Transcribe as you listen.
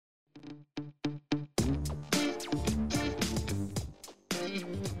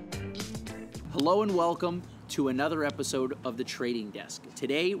Hello and welcome to another episode of The Trading Desk.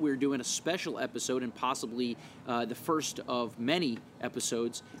 Today we're doing a special episode and possibly the first of many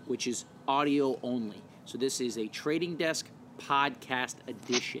episodes, which is audio only. So this is a Trading Desk podcast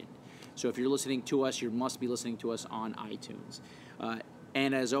edition. So if you're listening to us, you must be listening to us on iTunes.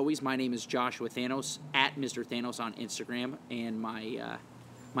 And as always, my name is Joshua Thanos, at Mr. Thanos on Instagram, and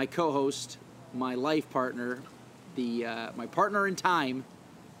my co-host, my life partner, my partner in time.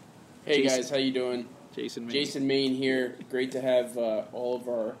 Hey Jason. guys, how you doing? Jason Main. Jason Main here. Great to have all of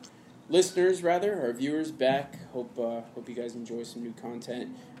our listeners, our viewers back. Hope you guys enjoy some new content.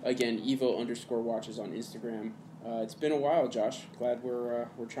 Again, Evo_watches on Instagram. It's been a while, Josh. Glad we're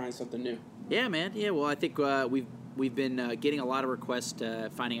trying something new. Yeah, man. Yeah, well, I think we've been getting a lot of requests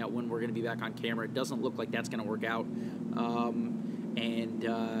finding out when we're going to be back on camera. It doesn't look like that's going to work out. And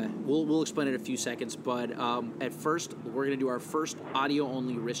we'll explain it in a few seconds. But at first, we're going to do our first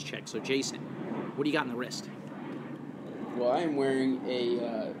audio-only wrist check. So, Jason, what do you got in the wrist? Well, I am wearing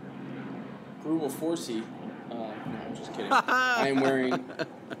a Grubel Forsey. No, I'm just kidding. I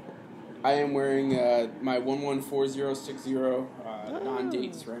am wearing my 114060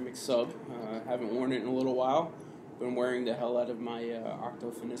 non-date ceramic sub. Haven't worn it in a little while. Been wearing the hell out of my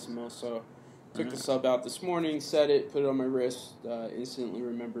Octo Finissimo, so took the sub out this morning, set it, put it on my wrist, instantly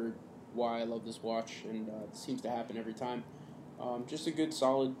remembered why I love this watch, and it seems to happen every time. Just a good,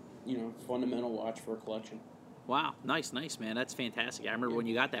 solid, fundamental watch for a collection. Wow, nice, man. That's fantastic. I remember when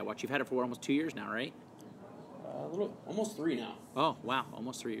you got that watch. You've had it for almost 2 years now, right? Almost 3 now. Oh, wow,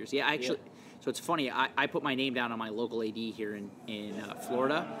 almost 3 years. Yeah, actually, so it's funny. I put my name down on my local AD here in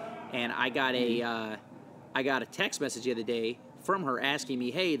Florida, and I got a text message the other day from her asking me,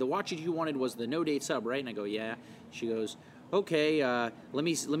 hey, the watch that you wanted was the no-date sub, right? And I go, yeah. She goes, okay, let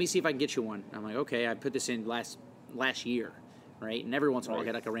me see if I can get you one. I'm like, okay, I put this in last year, right? And every once in a while I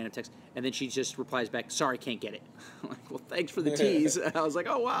get like a random text. And then she just replies back, sorry, can't get it. I'm like, well, thanks for the tease. I was like,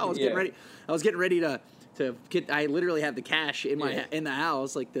 oh, wow, I was getting ready to get. I literally have the cash in the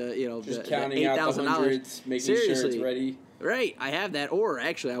house, like the just the counting out the hundreds, making sure it's ready. Right, I have that. Or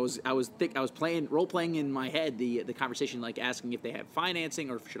actually, I was role playing in my head the conversation, like asking if they have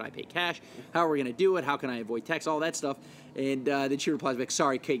financing or should I pay cash. How are we gonna do it? How can I avoid tax? All that stuff. And then she replies back,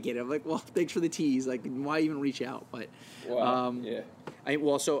 "Sorry, can't get it." I'm like, "Well, thanks for the tease. Like, why even reach out?" But wow,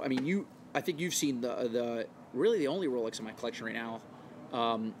 I think you've seen the really the only Rolex in my collection right now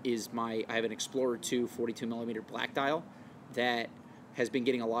is I have an Explorer 2 42mm black dial that has been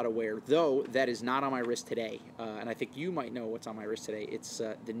getting a lot of wear, though that is not on my wrist today. And I think you might know what's on my wrist today. It's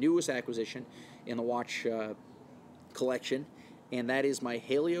the newest acquisition in the watch collection, and that is my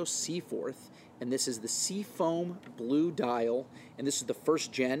Helios Seaforth. And this is the Seafoam Blue Dial, and this is the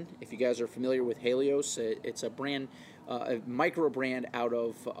first gen. If you guys are familiar with Helios, it's a brand, a micro brand out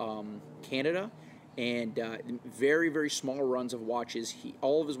of Canada, and very, very small runs of watches.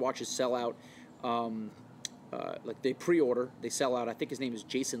 All of his watches sell out. Like they pre-order, they sell out. I think his name is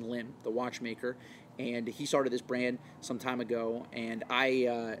Jason Lim, the watchmaker, and he started this brand some time ago. And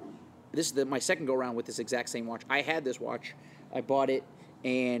this is my second go around with this exact same watch. I had this watch, I bought it,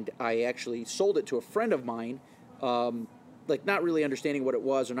 and I actually sold it to a friend of mine, like not really understanding what it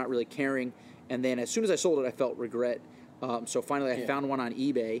was or not really caring. And then as soon as I sold it, I felt regret. So finally, I found one on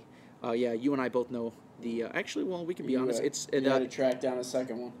eBay. You and I both know the. Actually, well, we can be honest. It's you had to track down a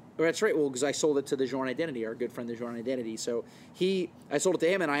second one. That's right. Well, because I sold it to the Journe Identity, our good friend, the Journe Identity. So I sold it to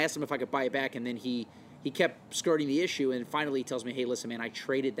him, and I asked him if I could buy it back, and then he kept skirting the issue, and finally he tells me, hey, listen, man, I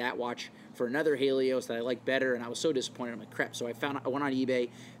traded that watch for another Helios that I like better, and I was so disappointed. I'm like, crap. So I went on eBay,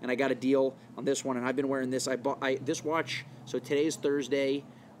 and I got a deal on this one, and I've been wearing this. I bought this watch. So today's Thursday.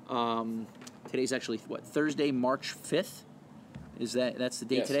 Today's actually Thursday, March 5th. That's the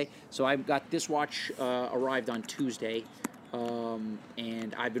date today? So I got this watch arrived on Tuesday,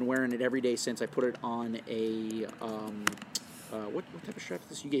 and I've been wearing it every day since. I put it on a what type of strap is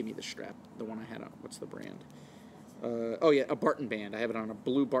this? You gave me the strap, the one I had on. What's the brand? A Barton band. I have it on a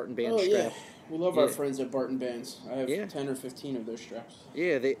blue Barton band strap. Yeah, we love our friends at Barton Bands. I have 10 or 15 of those straps.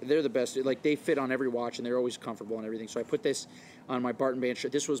 Yeah, they're the best. Like they fit on every watch, and they're always comfortable and everything. So I put this on my Barton band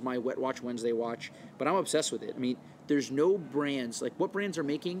strap. This was my Wet Watch Wednesday watch, but I'm obsessed with it. I mean, there's no brands like what brands are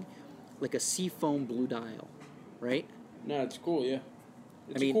making like a Seafoam Blue Dial, right? No, it's cool. Yeah,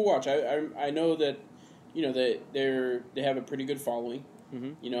 it's a cool watch. I know that they have a pretty good following.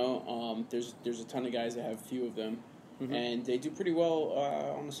 Mm-hmm. There's a ton of guys that have a few of them. Mm-hmm. And they do pretty well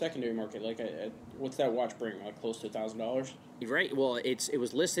on the secondary market. Like, what's that watch bring? Like close to $1,000. Right. Well, it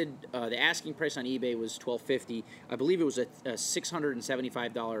was listed. The asking price on eBay was $1,250. I believe it was a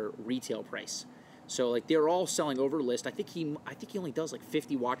 $675 retail price. So like they're all selling over list. I think he only does like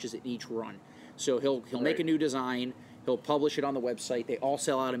 50 watches in each run. So he'll make a new design. He'll publish it on the website. They all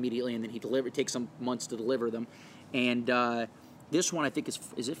sell out immediately, and then it takes some months to deliver them. And this one, I think,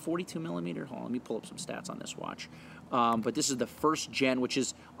 is it 42 millimeter? Hold on, let me pull up some stats on this watch. But this is the first gen, which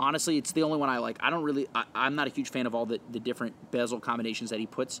is, honestly, it's the only one I like. I'm not a huge fan of all the different bezel combinations that he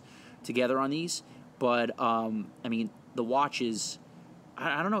puts together on these. But, I mean, the watch is,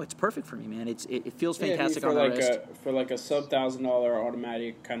 I don't know, it's perfect for me, man. It feels fantastic on the wrist. For like a sub $1,000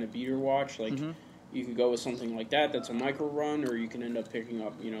 automatic kind of beater watch, like, you could go with something like that that's a micro run, or you can end up picking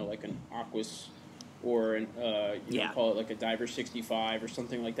up, like an Aquis or call it like a Diver 65 or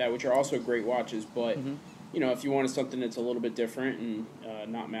something like that, which are also great watches. But if you wanted something that's a little bit different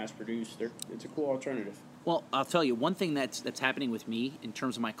and not mass produced, it's a cool alternative. Well, I'll tell you, one thing that's happening with me in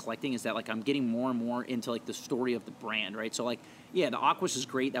terms of my collecting is that, like, I'm getting more and more into, like, the story of the brand, right? So, like, yeah, the Aquis is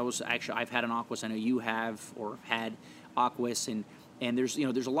great. That was actually, I've had an Aquis. I know you have or had Aquis, and there's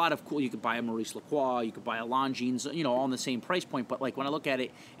a lot of cool. You could buy a Maurice Lacroix, you could buy a Longines, all in the same price point. But, like, when I look at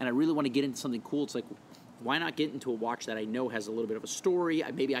it and I really want to get into something cool, it's like, why not get into a watch that I know has a little bit of a story?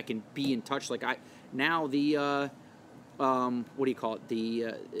 Maybe I can be in touch. Like, now the what do you call it?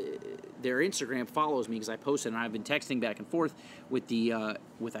 Their Instagram follows me because I posted, and I've been texting back and forth with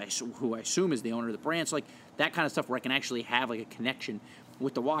who I assume is the owner of the brand. So, like, that kind of stuff where I can actually have, like, a connection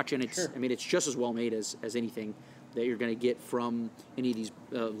with the watch, and it's just as well made as anything that you're going to get from any of these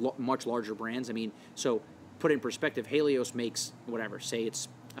much larger brands. I mean, so put it in perspective, Helios makes whatever, say it's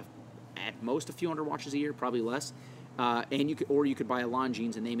at most a few hundred watches a year, probably less, and you could buy a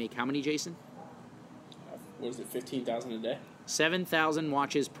Longines, and they make how many, Jason? What is it, 15,000 a day? 7,000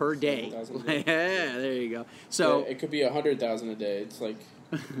 watches per day. 7,000 a day. Yeah, there you go. So it could be 100,000 a day. It's like,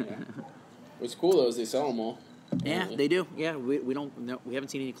 what's cool though is they sell them all. Yeah, they do. Yeah, we haven't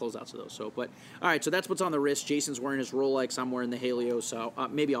seen any closeouts of those. So, but all right, so that's what's on the wrist. Jason's wearing his Rolex. I'm wearing the Helios. So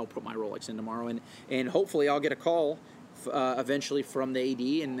maybe I'll put my Rolex in tomorrow, and hopefully I'll get a call eventually from the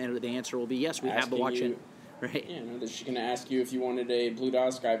AD, and the answer will be yes. We have the watch in. Right. Yeah, she's going to ask you if you wanted a Blue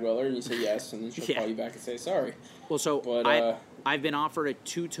Dot Sky Dweller, and you say yes, and then she'll call you back and say sorry. Well, I've been offered a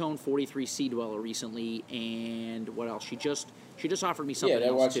two-tone 43 Sea Dweller recently, and what else? She just offered me something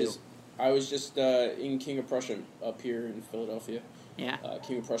else too. I was just in King of Prussia up here in Philadelphia. Yeah.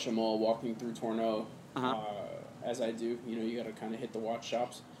 King of Prussia Mall, walking through Tourneau, as I do. You got to kind of hit the watch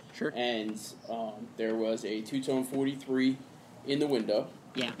shops. Sure. And there was a two-tone 43 in the window.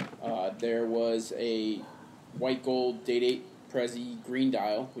 Yeah. There was a white gold Date 8 Prezi green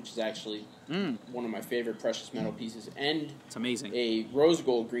dial, which is actually one of my favorite precious metal pieces, and it's amazing. A rose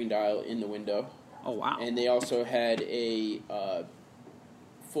gold green dial in the window. Oh wow! And they also had a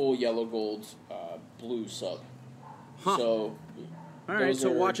full yellow gold blue sub. Huh. So, all right. So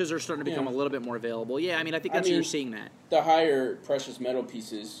watches are starting to become a little bit more available. Yeah, I think you're seeing that. The higher precious metal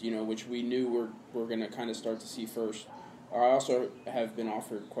pieces, which we knew we're going to kind of start to see first. I also have been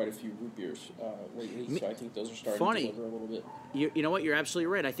offered quite a few root beers lately, so I think those are starting to deliver a little bit. You know what? You're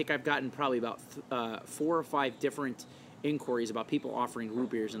absolutely right. I think I've gotten probably about 4 or 5 different inquiries about people offering root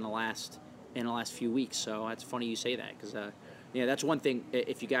beers in the last few weeks. So that's funny you say that because that's one thing.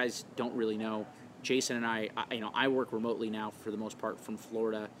 If you guys don't really know, Jason and I work remotely now for the most part from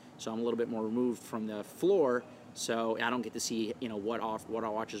Florida, so I'm a little bit more removed from the floor. So I don't get to see, what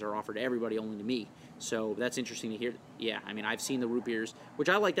our watches are offered to everybody, only to me. So that's interesting to hear. Yeah, I've seen the root beers, which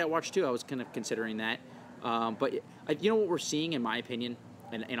I like that watch too. I was kind of considering that. But what we're seeing, in my opinion,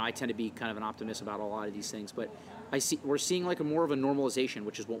 and I tend to be kind of an optimist about a lot of these things, but we're seeing like more of a normalization,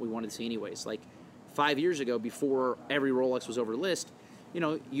 which is what we wanted to see anyways. Like 5 years ago, before every Rolex was over list,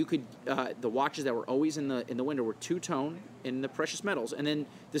 you could the watches that were always in the window were two-tone in the precious metals, and then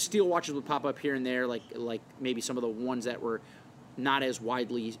the steel watches would pop up here and there, like maybe some of the ones that were not as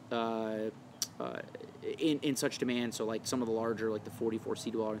widely in such demand. So like some of the larger, like the 44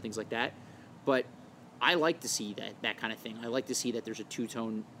 Sea Dweller and things like that. But I like to see that kind of thing. I like to see that there's a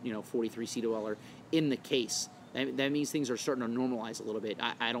two-tone 43 Sea Dweller in the case. That means things are starting to normalize a little bit.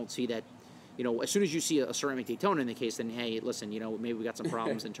 I don't see that. As soon as you see a ceramic Daytona in the case, then hey, listen, maybe we got some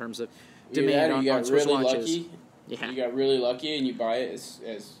problems in terms of demand on Swiss watches. Yeah. You got really lucky, and you buy it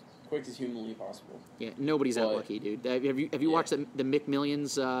as quick as humanly possible. Yeah, nobody's that lucky, dude. Have you watched the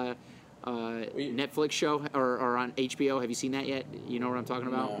McMillions Netflix show or on HBO? Have you seen that yet? You know what I'm talking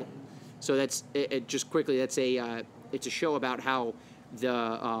about? No. So that's just quickly. That's it's a show about how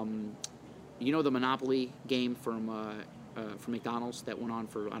the the Monopoly game from McDonald's that went on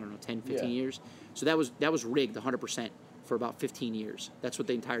for 10, 15 years. So that was rigged 100% for about 15 years. That's what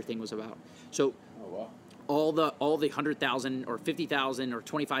the entire thing was about. So all the 100,000 or 50,000 or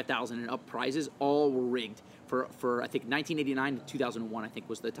 25,000 and up prizes all were rigged for I think 1989 to 2001 I think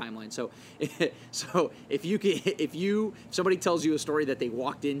was the timeline. So so if somebody tells you a story that they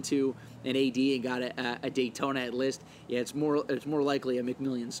walked into an AD and got a Daytona at list, yeah, it's more likely a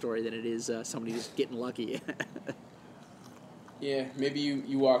McMillian story than it is somebody just getting lucky. Yeah, maybe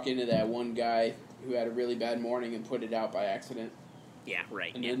you walk into that one guy who had a really bad morning and put it out by accident. Yeah,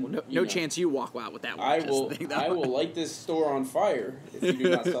 right. And Yeah. then, Well, no chance you walk out with that one. I will light this store on fire if you do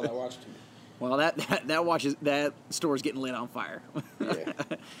not sell that watch to me. Well, that store's getting lit on fire. Yeah.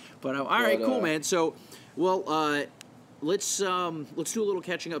 But all right, cool, man. So, well, let's do a little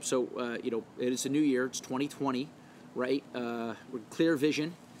catching up. So, it's a new year. It's 2020, right? We're clear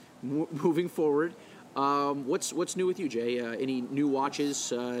vision, moving forward. What's new with you, Jay? Any new watches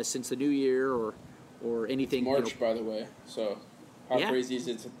since the new year, or anything? It's March, by the way. So, how crazy is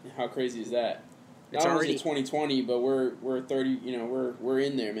it? How crazy is that? It's Not already only 2020, but we're 30. We're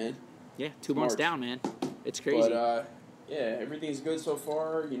in there, man. Yeah, 2 months March. down, man. It's crazy. But yeah, everything's good so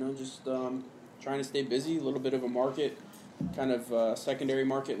far. Just trying to stay busy. A little bit of a market, kind of secondary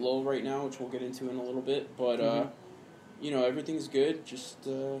market lull right now, which we'll get into in a little bit. But everything's good. Just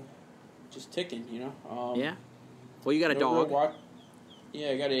ticking. Yeah. Well, you got a dog. Yeah,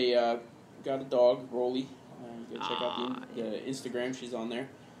 I got a dog, Rolly. You can check out the Instagram. She's on there.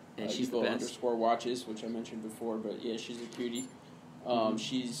 Yeah, she's the best. _watches, which I mentioned before. But yeah, she's a cutie.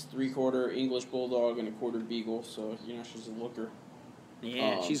 She's 3/4 English Bulldog and 1/4 Beagle, so she's a looker.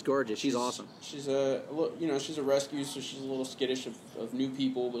 Yeah, she's gorgeous. She's awesome. She's she's a rescue, so she's a little skittish of new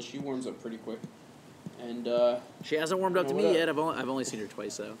people, but she warms up pretty quick. And she hasn't warmed up to me yet. I've only seen her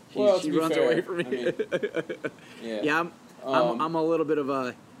twice though. She runs fair, away from me. I mean, yeah. I'm a little bit of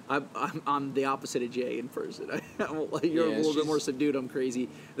a. I'm the opposite of Jay in person. You're a little bit more subdued. I'm crazy.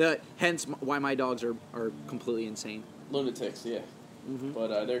 Hence why my dogs are completely insane. Lunatics, yeah. Mm-hmm.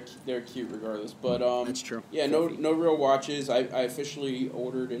 But they're cute regardless. But that's true. Yeah, no real watches. I officially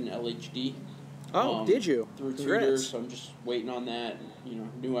ordered an LHD. Oh, did you? Through Tudor, so I'm just waiting on that.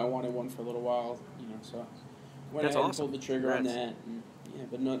 Knew I wanted one for a little while. So went ahead and pulled the trigger on that. And, yeah,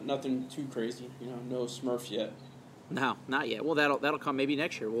 but nothing too crazy. No Smurfs yet. No, not yet. Well, that'll come maybe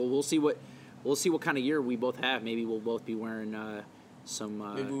next year. We'll see what kind of year we both have. Maybe we'll both be wearing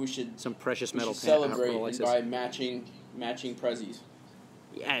some. Maybe we should some precious metal. Celebrate and buy matching Prezzies.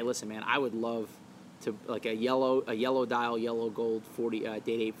 Yeah, listen, man. I would love to like a yellow dial, yellow gold 40 date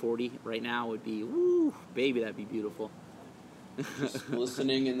 840 right now would be woo, baby. That'd be beautiful. Just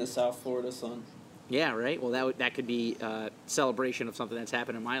listening in the South Florida sun. Yeah, right. Well, that could be a celebration of something that's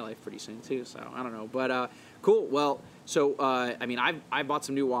happened in my life pretty soon too. So I don't know, but cool. Well, so I bought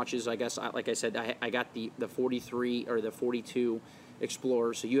some new watches. I guess like I said, I got the 43 or the 42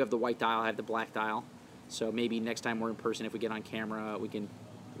 Explorer. So you have the white dial, I have the black dial. So maybe next time we're in person, if we get on camera, we can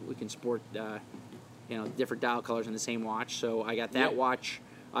sport different dial colors in the same watch. So I got that watch.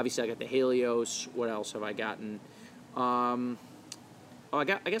 Obviously, I got the Helios. What else have I gotten? I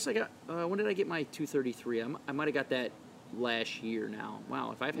guess I got. When did I get my 233? I might have got that last year. Now,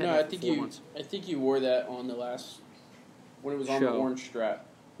 wow. If I've had that for 4 months. I think you wore that on the last when it was on the orange strap.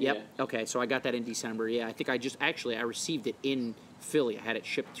 Yep. Yeah. Okay. So I got that in December. Yeah. I think I received it in Philly. I had it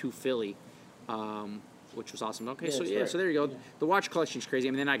shipped to Philly, which was awesome. Okay. Yeah, So there you go. Yeah. The watch collection's crazy.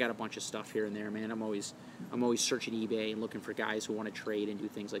 I mean, then I got a bunch of stuff here and there, man. I'm always searching eBay and looking for guys who want to trade and do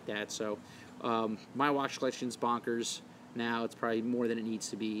things like that. So my watch collection's bonkers. Now it's probably more than it needs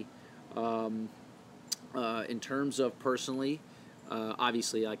to be. In terms of personally,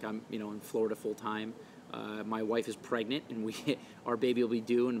 obviously, like I'm, in Florida full time. My wife is pregnant, and our baby will be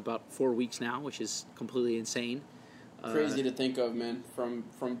due in about 4 weeks now, which is completely insane. Crazy to think of, man.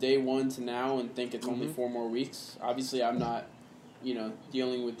 From day one to now, and think it's only 4 more weeks. Obviously, I'm not,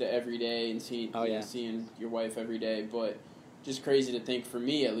 dealing with the everyday and seeing your wife every day, but. Just crazy to think, for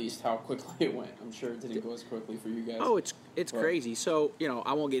me at least, how quickly it went. I'm sure it didn't go as quickly for you guys. Oh, it's crazy. So,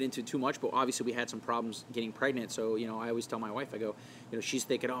 I won't get into too much, but obviously we had some problems getting pregnant. So, I always tell my wife, I go, she's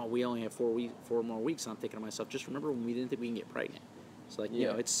thinking, oh, we only have 4 more weeks. And I'm thinking to myself, just remember when we didn't think we can get pregnant. It's like,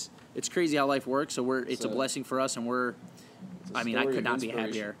 it's crazy how life works. So it's a blessing for us, and I could not be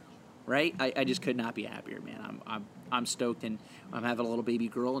happier. Right? I just could not be happier, man. I'm stoked, and I'm having a little baby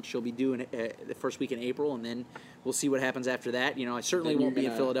girl, and she'll be due in the first week in April, and then we'll see what happens after that. I certainly won't be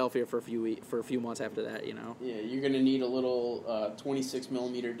in Philadelphia for a few months after that. Yeah, you're gonna need a little 26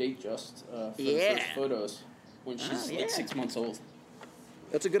 millimeter date just for the first photos when she's 6 months old.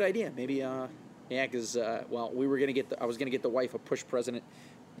 That's a good idea. Maybe because we were gonna I was gonna get the wife a push present,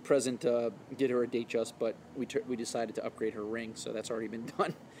 get her a date just, but we decided to upgrade her ring, so that's already been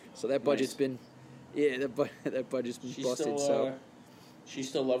done. So that budget's been Yeah, that budget's been She's busted. still she's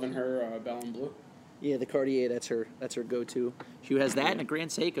still loving her Ballon Bleu. Yeah, the Cartier, that's her go-to. She has that and a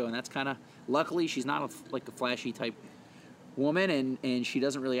Grand Seiko, and that's kind of, luckily she's not like a flashy type woman, and she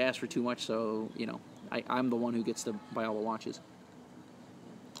doesn't really ask for too much, so, I'm the one who gets to buy all the watches.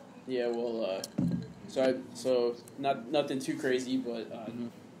 Yeah, well, so nothing too crazy, but,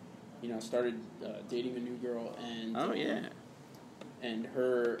 started dating a new girl, and... Oh, yeah. And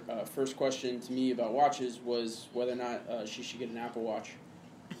her first question to me about watches was whether or not she should get an Apple Watch.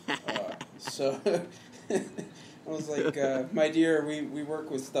 So I was like, my dear, we work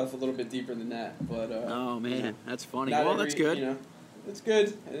with stuff a little bit deeper than that. But oh man, that's funny. Well, that's good. It's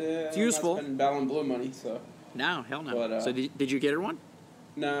good. It's useful. I'm not spending Ballon Bleu money, so. No, hell no. But, so did you get her one?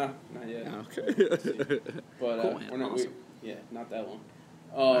 Nah, not yet. Oh, okay. But cool, man. Awesome. not that long.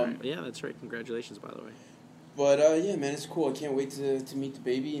 Right. Yeah, that's right. Congratulations, by the way. But yeah, man, it's cool. I can't wait to meet the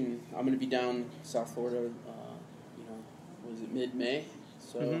baby, and I'm gonna be down South Florida. Was it mid-May?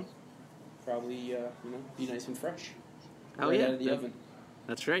 So probably be nice and fresh. Out of the oven.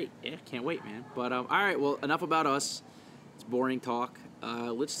 That's right. Yeah, can't wait, man. But all right, well, enough about us. It's boring talk.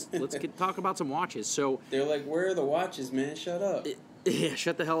 Let's talk about some watches. So they're like, where are the watches, man? Shut up. Yeah,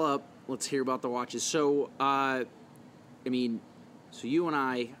 shut the hell up. Let's hear about the watches. So, so you and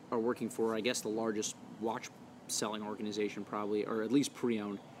I are working for, I guess, the largest watch selling organization probably, or at least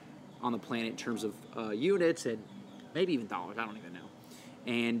pre-owned on the planet in terms of units and maybe even dollars. I don't even know.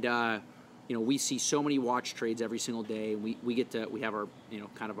 And we see so many watch trades every single day. We have our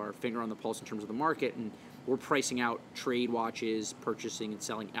kind of our finger on the pulse in terms of the market, and we're pricing out trade watches, purchasing and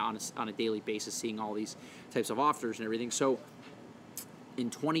selling on a daily basis, seeing all these types of offers and everything. So in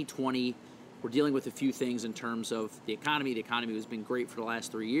 2020, we're dealing with a few things in terms of the economy. The economy has been great for the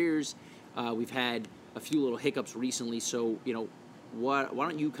last 3 years. We've had a few little hiccups recently. So, why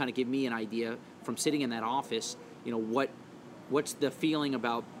don't you kind of give me an idea from sitting in that office, what's the feeling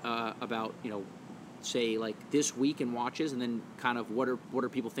about say like this week in watches, and then kind of what are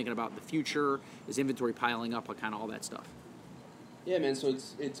people thinking about the future? Is inventory piling up, like kind of all that stuff? Yeah, man. So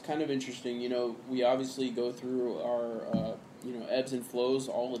it's kind of interesting. We obviously go through our ebbs and flows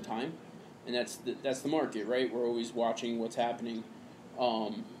all the time, and that's the market, right? We're always watching what's happening,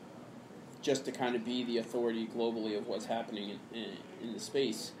 just to kind of be the authority globally of what's happening in the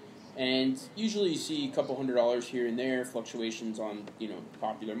space. And usually you see a couple $100 here and there, fluctuations on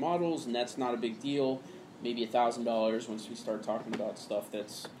popular models, and that's not a big deal. Maybe $1,000 once we start talking about stuff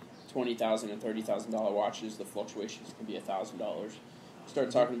that's $20,000 and $30,000 watches, the fluctuations can be $1,000.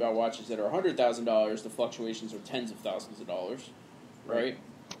 Start talking about watches that are $100,000, the fluctuations are tens of thousands of dollars, right?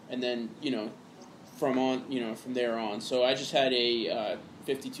 And then from there on. So I just had a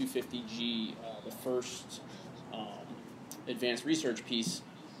 5250G, the first advanced research piece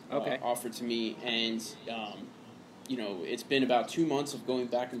offered to me, and it's been about 2 months of going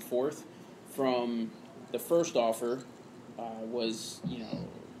back and forth. From the first offer was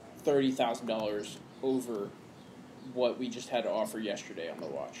 $30,000 over what we just had to offer yesterday on the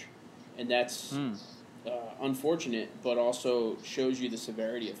watch, and that's unfortunate, but also shows you the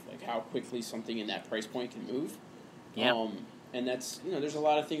severity of like how quickly something in that price point can move. Yeah. And that's there's a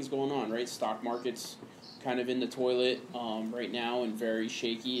lot of things going on, right? Stock market's kind of in the toilet right now and very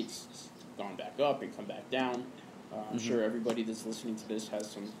shaky. It's gone back up and come back down. I'm sure everybody that's listening to this has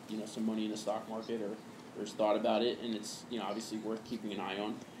some some money in the stock market or has thought about it, and it's obviously worth keeping an eye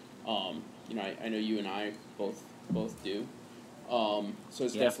on. I know you and I both do. So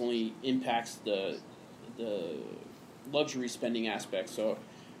it definitely impacts the luxury spending aspect. So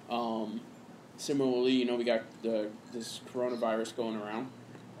similarly, we got this coronavirus going around.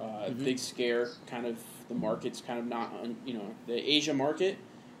 Big scare, kind of the market's kind of not, the Asia market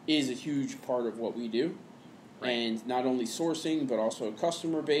is a huge part of what we do. Right. And not only sourcing, but also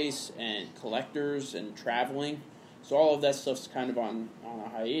customer base and collectors and traveling. So all of that stuff's kind of on a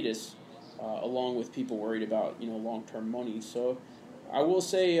hiatus, along with people worried about, long-term money. So I will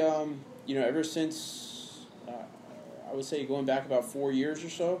say, ever since, I would say going back about 4 years or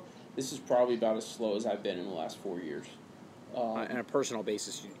so, this is probably about as slow as I've been in the last 4 years. On a personal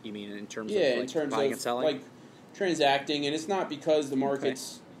basis, you mean in terms of in terms buying of and selling? like transacting, and it's not because the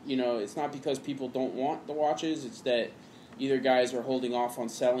market's, it's not because people don't want the watches. It's that either guys are holding off on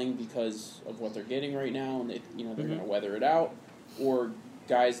selling because of what they're getting right now, and they're going to weather it out, or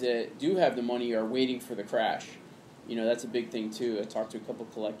guys that do have the money are waiting for the crash. That's a big thing too. I talked to a couple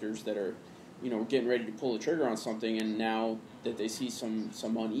collectors that are, getting ready to pull the trigger on something, and now that they see some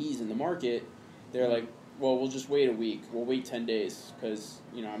unease in the market, they're like, well, we'll just wait a week. We'll wait 10 days because,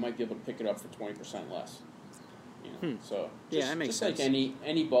 I might be able to pick it up for 20% less. So Yeah, that makes just sense. like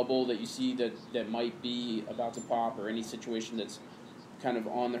any bubble that you see that might be about to pop, or any situation that's kind of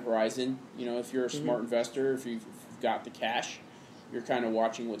on the horizon. If you're a smart investor, if you've got the cash, you're kind of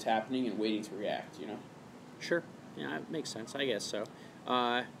watching what's happening and waiting to react. Sure. Yeah, that makes sense. I guess so.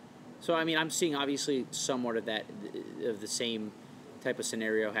 So I mean, I'm seeing obviously somewhat of that, of the same type of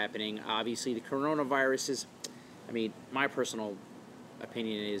scenario happening. Obviously, the coronavirus is. I mean, my personal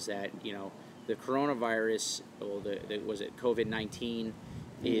opinion is that the coronavirus, well, was it COVID-19,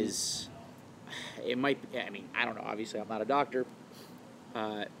 is. It might. I mean, I don't know. Obviously, I'm not a doctor,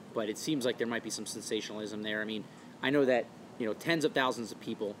 but it seems like there might be some sensationalism there. I mean, I know that tens of thousands of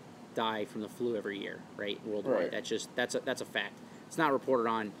people die from the flu every year, right, worldwide. Right. That's a fact. It's not reported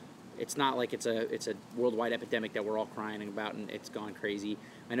on. It's not like it's a worldwide epidemic that we're all crying about and it's gone crazy.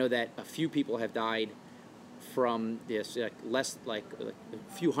 I know that a few people have died from this. Like a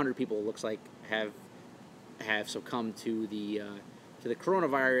few hundred people, it looks like, have succumbed to the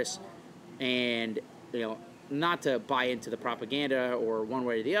coronavirus, and not to buy into the propaganda or one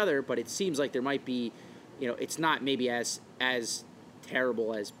way or the other, but it seems like there might be, it's not maybe as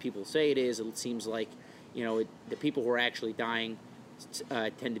terrible as people say it is. It seems like, the people who are actually dying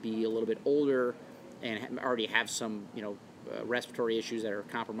tend to be a little bit older and already have some, respiratory issues that are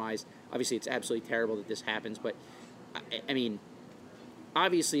compromised. Obviously, it's absolutely terrible that this happens, but I mean,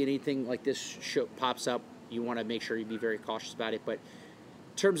 obviously, anything like this pops up, you want to make sure you be very cautious about it. But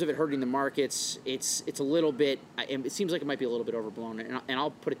in terms of it hurting the markets, it's a little bit. It seems like it might be a little bit overblown. And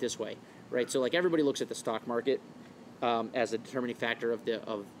I'll put it this way, right? So like everybody looks at the stock market as a determining factor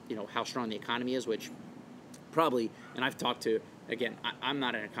of how strong the economy is, which probably. And I've talked to, again, I'm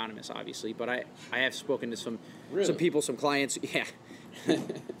not an economist, obviously, but I have spoken to some people, some clients,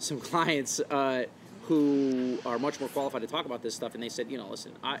 some clients who are much more qualified to talk about this stuff, and they said,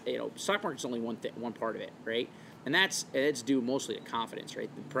 listen, stock market's only one part of it, right? And it's due mostly to confidence, right?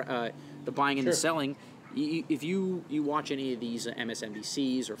 The buying and the selling. If you watch any of these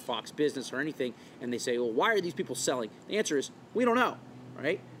MSNBCs or Fox Business or anything, and they say, well, why are these people selling? The answer is, we don't know,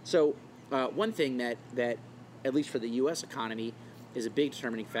 right? So one thing that at least for the U.S. economy is a big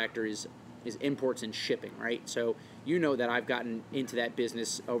determining factor is imports and shipping, right? So that I've gotten into that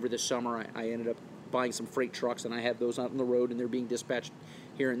business over the summer. I ended up buying some freight trucks, and I have those out on the road, and they're being dispatched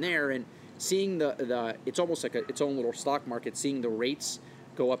here and there. And seeing the it's almost like its own little stock market. Seeing the rates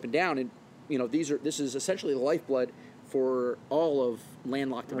go up and down, and this is essentially the lifeblood for all of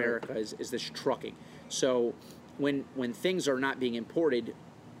landlocked America is this trucking. So when things are not being imported,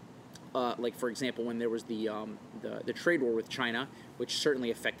 like for example when there was the trade war with China, which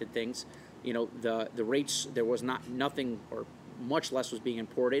certainly affected things. The rates, there was nothing or much less was being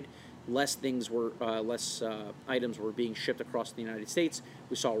imported. Less items were being shipped across the United States.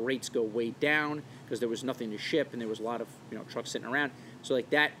 We saw rates go way down because there was nothing to ship and there was a lot of trucks sitting around. So like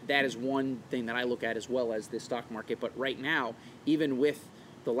that is one thing that I look at as well as the stock market. But right now, even with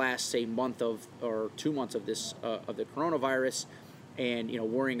the last say month or 2 months of this of the coronavirus, and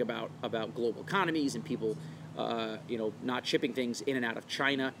worrying about global economies and people not shipping things in and out of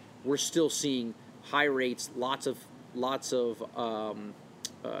China, we're still seeing high rates, lots of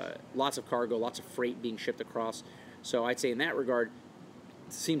cargo, lots of freight being shipped across. So I'd say in that regard,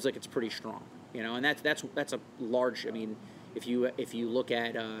 it seems like it's pretty strong, and that's a large. I mean, if you look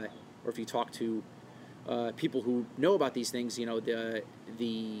at or if you talk to people who know about these things,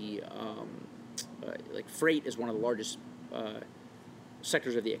 like freight is one of the largest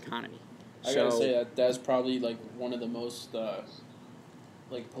sectors of the economy. I gotta say that's probably like one of the most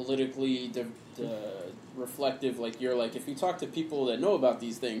like politically reflective. Like if you talk to people that know about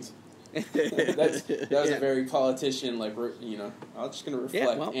these things, that was a very politician like I'm just gonna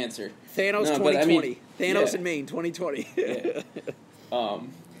reflect answer. Thanos 2020. Thanos in Maine 2020.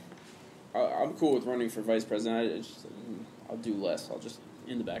 I'm cool with running for vice president. I'll do less. I'll just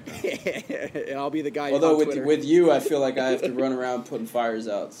in the background. And I'll be the guy. Although with you, I feel like I have to run around putting fires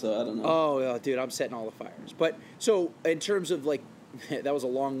out. So I don't know. Oh, dude, I'm setting all the fires. But so in terms of like, that was a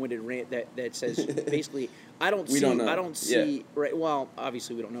long-winded rant that says basically I don't see. Right. Well,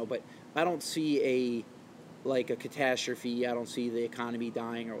 obviously we don't know, but I don't see a catastrophe. I don't see the economy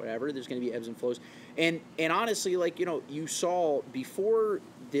dying or whatever. There's going to be ebbs and flows. And honestly, like, you saw before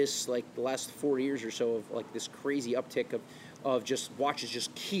this, like the last 4 years or so of like this crazy uptick of just watches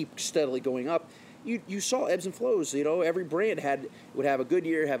just keep steadily going up. You saw ebbs and flows. Every brand would have a good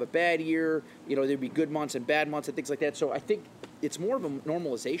year, have a bad year. There'd be good months and bad months and things like that. So I think it's more of a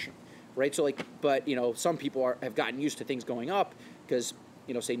normalization, right? So but some people have gotten used to things going up because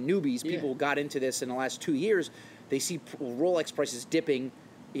say newbies, people got into this in the last 2 years. They see Rolex prices dipping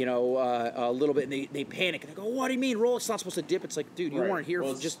a little bit, and they panic and they go, "What do you mean Rolex not supposed to dip?" It's like, dude, you weren't here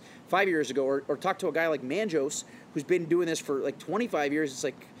just 5 years ago, or talk to a guy like Manjos who's been doing this for like 25 years. It's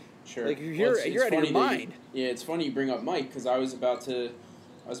like, sure, like you're out of your mind. It's funny you bring up Mike because I was about to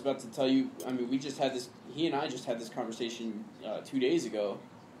tell you. I mean, we just had this. He and I just had this conversation 2 days ago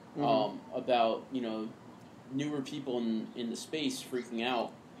about newer people in the space freaking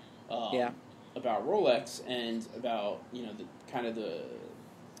out. About Rolex and about the kind of the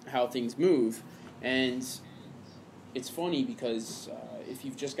how things move, and it's funny because if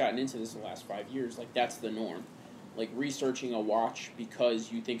you've just gotten into this the last 5 years, like that's the norm. Like researching a watch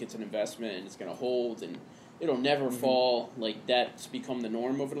because you think it's an investment and it's going to hold and it'll never fall. Like that's become the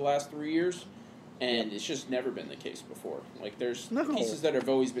norm over the last 3 years, and it's just never been the case before. Like there's pieces that have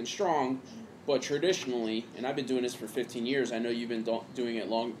always been strong. But traditionally, and I've been doing this for 15 years. I know you've been doing it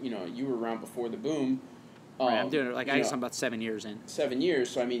long. You were around before the boom. Right, I'm doing it I guess I'm about 7 years in. 7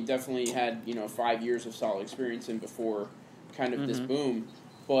 years, so I mean, definitely had 5 years of solid experience in before, kind of this boom.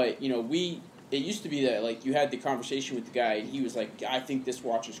 But it used to be that like you had the conversation with the guy, and he was like, "I think this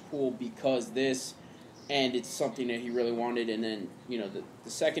watch is cool because this," and it's something that he really wanted. And then the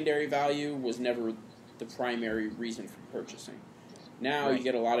secondary value was never the primary reason for purchasing. Now you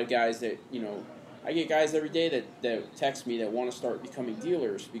get a lot of guys that, I get guys every day that text me that want to start becoming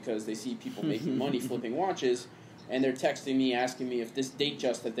dealers because they see people making money flipping watches, and they're texting me asking me if this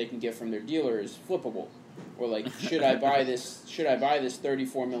Datejust that they can get from their dealer is flippable. Or like, should I buy this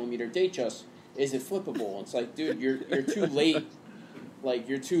 34 millimeter Datejust? Is it flippable? It's like, dude, you're too late. Like,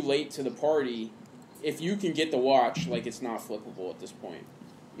 you're too late to the party. If you can get the watch, like, it's not flippable at this point.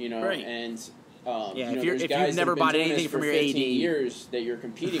 Right. And if there's you've guys never bought anything from your 15 AD years that you're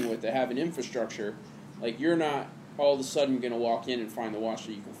competing with that have an infrastructure, like you're not all of a sudden going to walk in and find the watch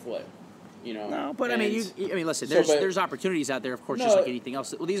that you can flip. No, but listen, there's opportunities out there, of course, just like anything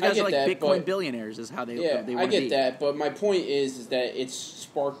else. Well, these guys are like Bitcoin billionaires, is how they want to be. I get that, but my point is that it's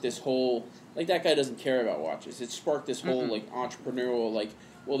sparked this whole, like that guy doesn't care about watches. It's sparked this whole like entrepreneurial, like,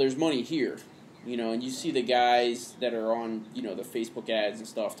 well, there's money here. And you see the guys that are on, the Facebook ads and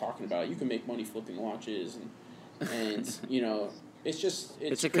stuff talking about you can make money flipping watches, and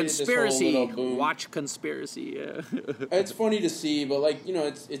it's a conspiracy, watch conspiracy. Yeah, it's funny to see, but like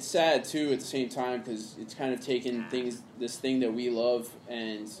it's sad too at the same time because it's kind of taken this thing that we love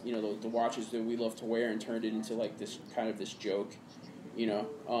and the watches that we love to wear and turned it into like this kind of this joke,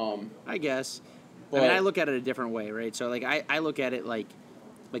 I guess. But, I look at it a different way, right? So like I look at it like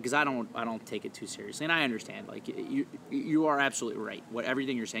because I don't take it too seriously, and I understand. Like you are absolutely right.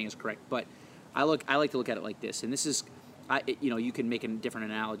 Everything you're saying is correct. But I like to look at it like this, and this is, you can make different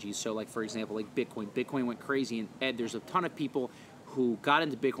analogies. So like for example, like Bitcoin. Bitcoin went crazy, and Ed, there's a ton of people who got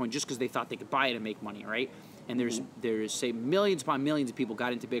into Bitcoin just because they thought they could buy it and make money, right? And there's say millions upon millions of people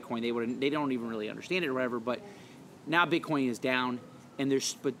got into Bitcoin. They don't even really understand it or whatever. But now Bitcoin is down, and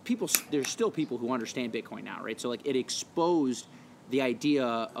there's still people who understand Bitcoin now, right? So like it exposed the idea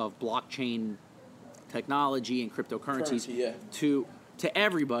of blockchain technology and cryptocurrencies to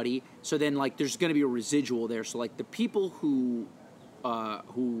everybody. So then, like, there's going to be a residual there. So, like, the people who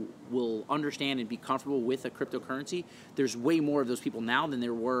will understand and be comfortable with a cryptocurrency, there's way more of those people now than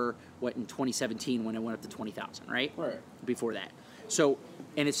there were in 2017 when it went up to 20,000, right? Right. Before that. So,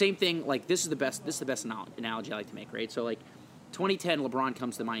 and the same thing. Like, this is the best analogy I like to make, right? So, like, 2010, LeBron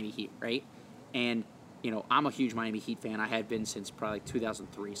comes to Miami Heat, right? And I'm a huge Miami Heat fan. I had been since probably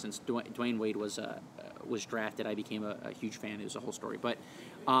 2003, since Dwayne Wade was drafted. I became a huge fan. It was a whole story. But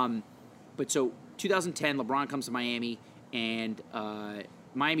so 2010, LeBron comes to Miami, and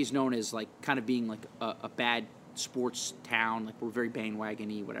Miami's known as like kind of being like a bad sports town. Like we're very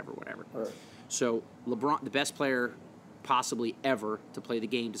bandwagon-y, whatever. Right. So LeBron, the best player possibly ever to play the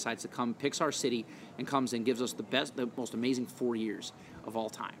game, decides to come, picks our city, and comes and gives us the most amazing 4 years of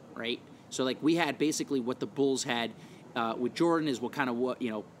all time, right? So, like, we had basically what the Bulls had with Jordan is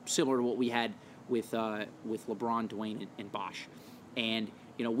similar to what we had with LeBron, Dwayne, and Bosh. And,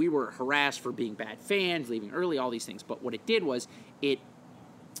 we were harassed for being bad fans, leaving early, all these things. But what it did was it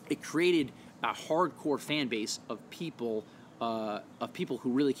created a hardcore fan base of people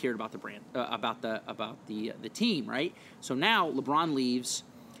who really cared about the brand, about the team, right? So now LeBron leaves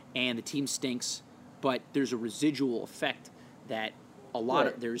and the team stinks, but there's a residual effect that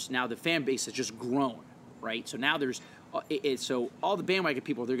there's now the fan base has just grown, right? So now there's so all the bandwagon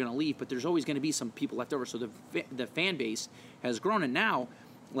people, they're going to leave, but there's always going to be some people left over. So the fan base has grown, and now,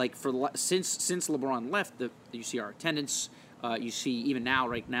 like since LeBron left, you see our attendance. You see even now,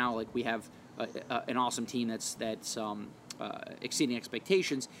 right now, like we have an awesome team that's exceeding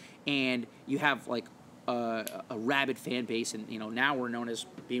expectations, and you have like a rabid fan base, and now we're known as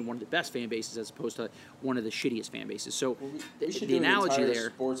being one of the best fan bases as opposed to one of the shittiest fan bases. So we should the do analogy an entire there.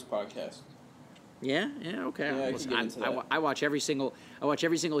 sports podcast. Yeah, okay. Yeah, Listen, I watch every single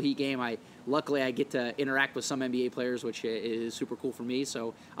Heat game. Luckily I get to interact with some NBA players, which is super cool for me.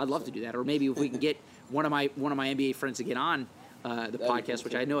 So I'd love to do that. Or maybe if we can get one of my NBA friends to get on the podcast,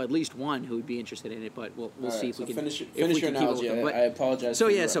 which I know at least one who would be interested in it. But we'll see if we can finish your analogy. I apologize. So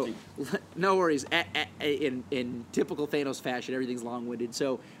for no worries. In typical Thanos fashion, everything's long-winded.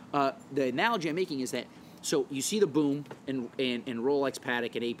 So the analogy I'm making is that. So you see the boom in Rolex,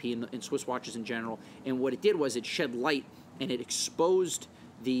 Patek, and AP, and Swiss watches in general, and what it did was it shed light and it exposed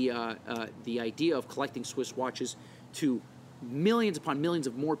the idea of collecting Swiss watches to millions upon millions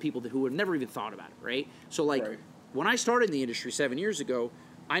of more people who would never even thought about it, right? So when I started in the industry 7 years ago,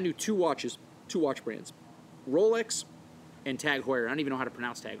 I knew two watch brands, Rolex and Tag Heuer. I don't even know how to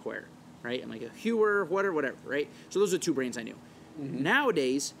pronounce Tag Heuer, right? I'm like a Heuer, whatever, right? So those are the two brands I knew. Mm-hmm.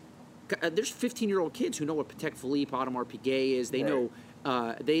 Nowadays, there's 15-year-old kids who know what Patek Philippe, Audemars Piguet is. They know.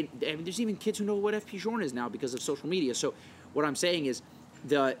 There's even kids who know what FP Journe is now because of social media. So, what I'm saying is,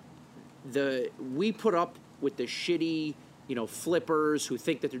 we put up with the shitty, flippers who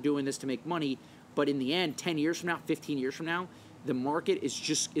think that they're doing this to make money, but in the end, 10 years from now, 15 years from now, the market is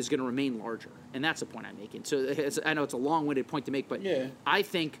going to remain larger, and that's the point I'm making. So, I know it's a long-winded point to make, but I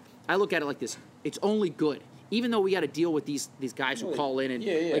look at it like this: it's only good. Even though we got to deal with these guys who call in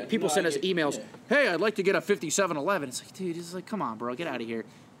and people send us emails, hey, I'd like to get a 5711. It's like, dude, it's like, come on, bro, get out of here.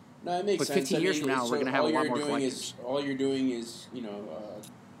 No, it makes but sense. 15 years from now, we're going to have a lot more collectors. All you're doing is,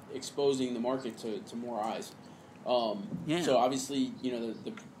 exposing the market to more eyes. So obviously,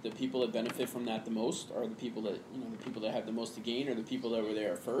 the people that benefit from that the most are the people that have the most to gain, or the people that were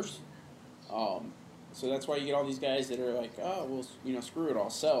there first. So that's why you get all these guys that are like, oh, well, screw it, I'll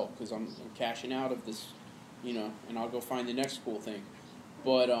sell because I'm cashing out of this. And I'll go find the next cool thing.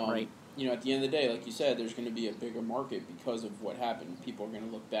 But, at the end of the day, like you said, there's going to be a bigger market because of what happened. People are going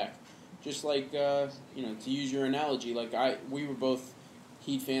to look back. Just like, to use your analogy, we were both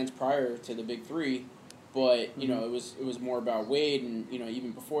Heat fans prior to the Big Three, but, it was more about Wade and,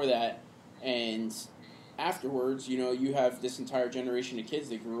 even before that. And afterwards, you have this entire generation of kids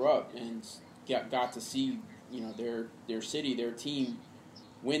that grew up and got to see, their city, their team,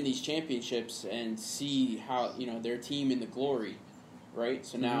 win these championships and see how their team in the glory, right?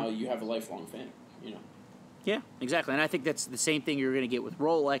 So now you have a lifelong fan, Yeah, exactly, and I think that's the same thing you're going to get with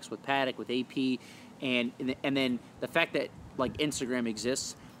Rolex, with Patek, with AP, and then the fact that Instagram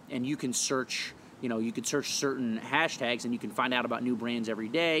exists and you can search, certain hashtags and you can find out about new brands every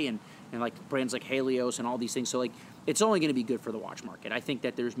day and brands like Helios and all these things. So it's only going to be good for the watch market. I think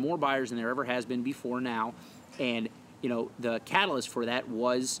that there's more buyers than there ever has been before now, and the catalyst for that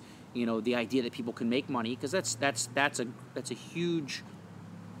was, the idea that people can make money, because that's a huge,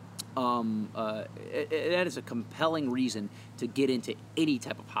 that is a compelling reason to get into any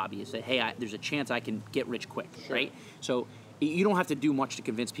type of hobby. Is that, hey, there's a chance I can get rich quick, right? So you don't have to do much to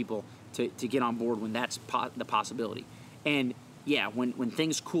convince people to get on board when that's the possibility. And yeah, when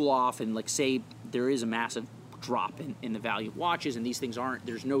things cool off and say there is a massive drop in the value of watches and these things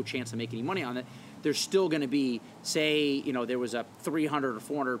there's no chance to make any money on it, there's still going to be, say, there was a 300 or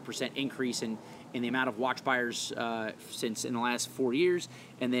 400% increase in the amount of watch buyers since in the last 4 years,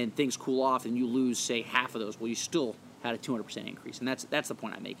 and then things cool off and you lose, say, half of those. Well, you still had a 200% increase, and that's the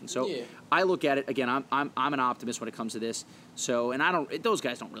point I'm making. So I look at it again. I'm an optimist when it comes to this. So, and those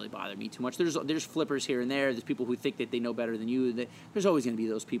guys don't really bother me too much. There's flippers here and there. There's people who think that they know better than you. There's always going to be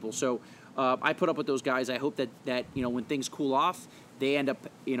those people. So I put up with those guys. I hope that when things cool off, they end up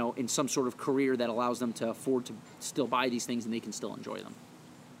in some sort of career that allows them to afford to still buy these things and they can still enjoy them.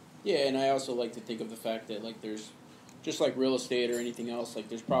 Yeah, and I also like to think of the fact that there's just like real estate or anything else.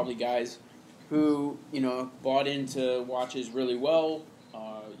 There's probably guys who bought into watches really well,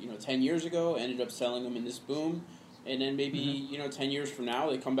 10 years ago, ended up selling them in this boom, and then maybe 10 years from now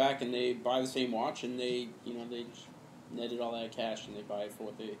they come back and they buy the same watch and they just netted all that cash and they buy it for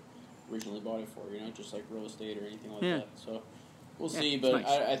what they originally bought it for. Just like real estate or anything like that. So we'll see, but nice.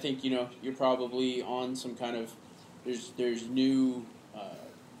 I think you're probably on some kind of there's new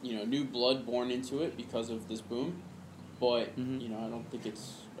new blood born into it because of this boom. But I don't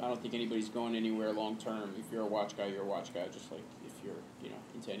think anybody's going anywhere long term. If you're a watch guy, you're a watch guy. Just like if you're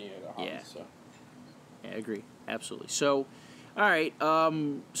into any other hobby. Yeah. So. Yeah, I agree absolutely. So, all right.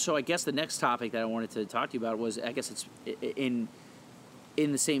 So I guess the next topic that I wanted to talk to you about was, I guess it's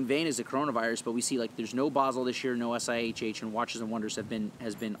in the same vein as the coronavirus, but we see there's no Basel this year, no SIHH, and Watches and Wonders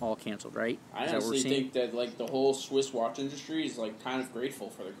has been all canceled, right? I honestly think that the whole Swiss watch industry is kind of grateful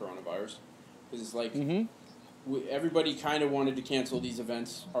for the coronavirus. because it's like Mm-hmm. everybody kind of wanted to cancel these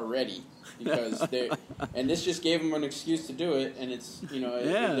events already because and this just gave them an excuse to do it, and it's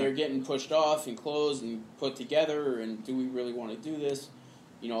they're getting pushed off and closed and put together, and do we really want to do this?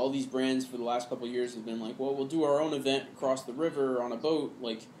 All these brands for the last couple of years have been like, well, we'll do our own event across the river on a boat,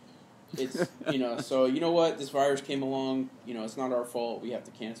 like it's so what, this virus came along, it's not our fault, we have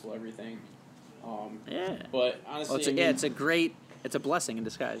to cancel everything. But honestly, it's a blessing in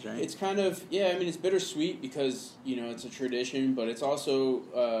disguise, right? It's kind of, it's bittersweet because, it's a tradition, but it's also,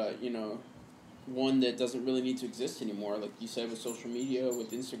 one that doesn't really need to exist anymore. Like you said, with social media,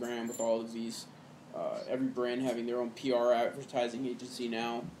 with Instagram, with all of these, every brand having their own PR advertising agency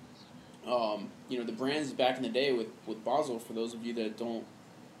now. The brands back in the day with Basel, for those of you that don't,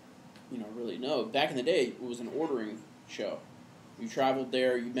 really know, back in the day, it was an ordering show. You traveled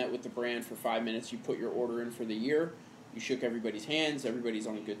there, you met with the brand for 5 minutes, you put your order in for the year, you shook everybody's hands, everybody's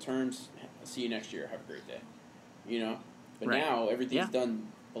on good terms, see you next year, have a great day. But right. Now everything's done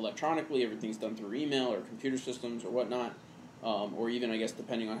electronically, everything's done through email or computer systems or whatnot, or even, I guess,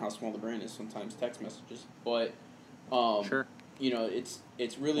 depending on how small the brand is, sometimes text messages. But, sure.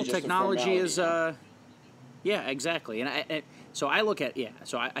 It's really just technology a formality. Yeah, exactly. And so I look at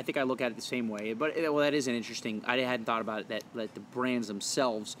I think I look at it the same way. But that is an interesting. I hadn't thought about it that the brands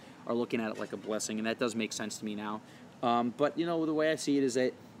themselves are looking at it like a blessing, and that does make sense to me now. But the way I see it is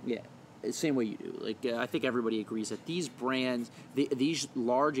that the same way you do. Like I think everybody agrees that these brands, these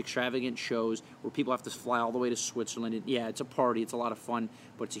large extravagant shows where people have to fly all the way to Switzerland. It's a party, it's a lot of fun,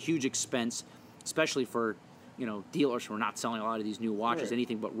 but it's a huge expense, especially for dealers who are not selling a lot of these new watches. Right.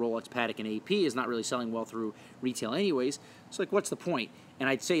 Anything but Rolex, Patek, and AP is not really selling well through retail anyways. So what's the point? And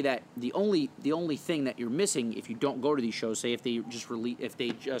I'd say that the only thing that you're missing if you don't go to these shows, say if they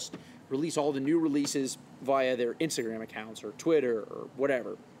just release all the new releases via their Instagram accounts or Twitter or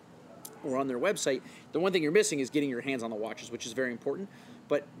whatever, or on their website, the one thing you're missing is getting your hands on the watches, which is very important.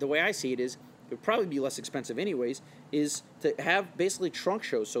 But the way I see it is, it would probably be less expensive anyways, is to have basically trunk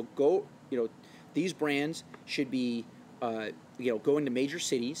shows. So these brands should be, going to major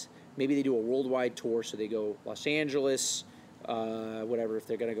cities. Maybe they do a worldwide tour, so they go Los Angeles, whatever, if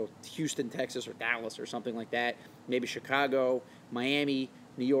they're going to go Houston, Texas, or Dallas, or something like that. Maybe Chicago, Miami,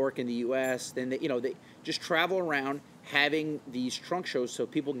 New York in the U.S. Then they just travel around having these trunk shows so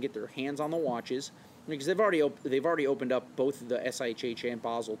people can get their hands on the watches, because they've already opened up both the SIHH and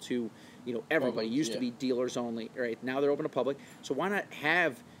Basel to everybody. Used to be dealers only, right? Now they're open to public. So why not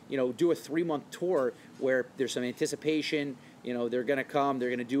have do a 3-month tour where there's some anticipation. They're going to come. They're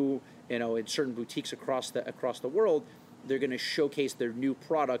going to do in certain boutiques across the world. They're going to showcase their new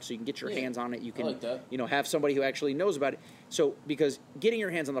products, so you can get your hands on it. You can have somebody who actually knows about it. So because getting your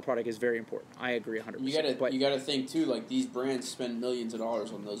hands on the product is very important. I agree 100%. You got to think too. Like these brands spend millions of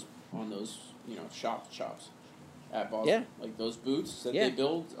dollars on those shops at Basel. Yeah. Like those boots that they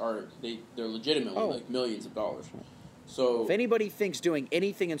build they're legitimately like millions of dollars. So if anybody thinks doing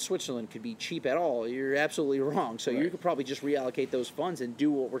anything in Switzerland could be cheap at all, you're absolutely wrong. So you could probably just reallocate those funds and do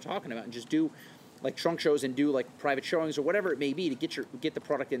what we're talking about, and just do like trunk shows and do like private showings or whatever it may be to get the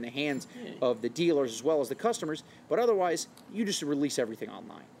product in the hands of the dealers as well as the customers. But otherwise, you just release everything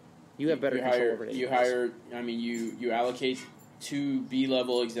online. You have better control over it. You allocate 2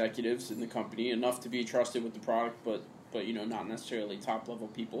 B-level executives in the company, enough to be trusted with the product, but not necessarily top-level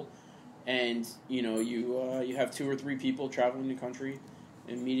people. And you have 2 or 3 people traveling the country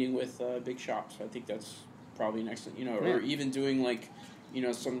and meeting with big shops. I think that's probably an excellent, or even doing like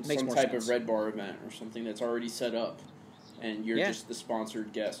some type of Red Bar event or something that's already set up, and you're just the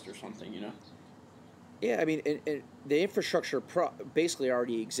sponsored guest or something. Yeah, I mean, the infrastructure basically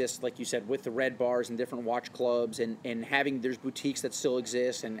already exists, like you said, with the Red Bars and different watch clubs, and there's boutiques that still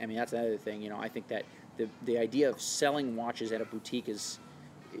exist, and I mean that's another thing. I think that the idea of selling watches at a boutique is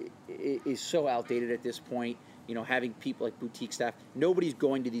so outdated at this point. Having people like boutique staff, nobody's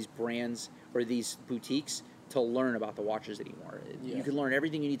going to these brands or these boutiques to learn about the watches anymore. Yeah. You can learn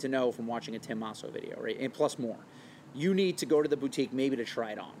everything you need to know from watching a Tim Masso video, right? And plus more. You need to go to the boutique maybe to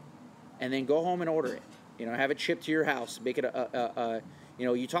try it on, and then go home and order it. Have it shipped to your house. Make it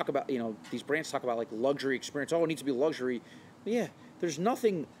you talk about, these brands talk about like luxury experience. Oh, it needs to be luxury. But yeah, there's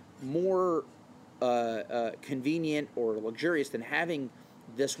nothing more convenient or luxurious than having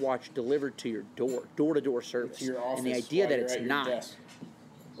this watch delivered to your door-to-door service. To your office, and the idea that it's not. Desk.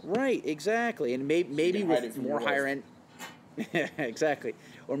 Right, exactly. And maybe with more higher end. Exactly.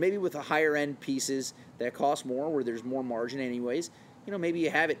 Or maybe with the higher end pieces that cost more, where there's more margin anyways. Maybe you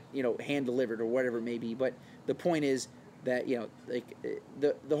have it, hand delivered or whatever it may be. But the point is that, like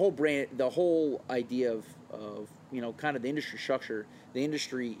the whole brand, the whole idea of kind of the industry structure,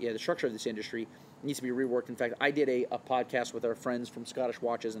 the structure of this industry needs to be reworked. In fact, I did a podcast with our friends from Scottish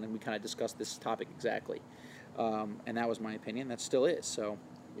Watches, and then we kind of discussed this topic exactly. And that was my opinion. That still is. So,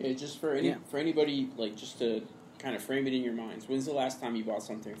 yeah, just for anybody, like, just to kind of frame it in your minds, when's the last time you bought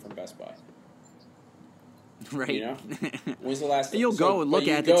something from Best Buy? Right. You know, when's the last? You'll go and look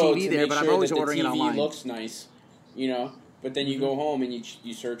at the TV there, but I'm always ordering it online. The TV looks nice, you know. But then you go home and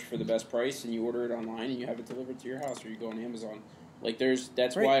you search for the best price and you order it online and you have it delivered to your house, or you go on Amazon. Like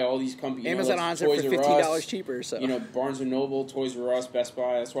that's why all these companies, Amazon owns it for $15 cheaper. So Barnes and Noble, Toys R Us, Best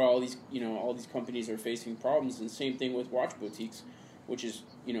Buy. That's why all these companies are facing problems. And same thing with watch boutiques, which is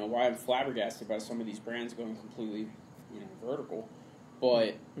why I'm flabbergasted by some of these brands going completely vertical.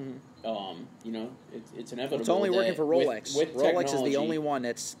 But it's inevitable. It's only working for Rolex. With Rolex is the only one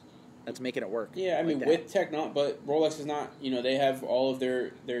that's making it work. Yeah, I mean with technology, but Rolex is not. They have all of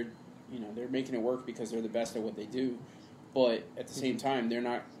their they're making it work because they're the best at what they do. But at the same time, they're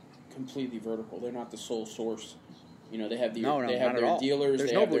not completely vertical. They're not the sole source. They have their dealers. They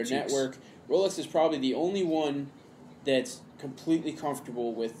have their network. Rolex is probably the only one that's completely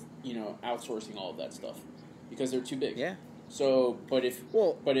comfortable with outsourcing all of that stuff because they're too big. Yeah. So, but if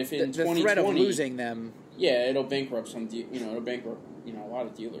in 2020, the threat of losing them, yeah, it'll bankrupt some. It'll bankrupt a lot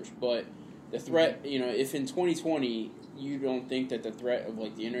of dealers. But the threat, if in 2020 you don't think that the threat of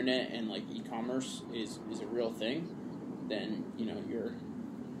like the internet and like e-commerce is a real thing, then you're.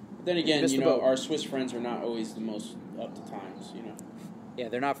 But then again, our Swiss friends are not always the most up to times. Yeah,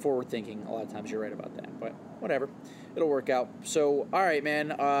 they're not forward thinking. A lot of times, you're right about that. But whatever, it'll work out. So, all right,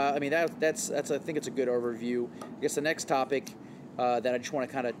 man. I mean, that's. I think it's a good overview. I guess the next topic that I just want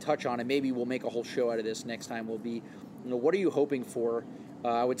to kind of touch on, and maybe we'll make a whole show out of this next time, will be, what are you hoping for?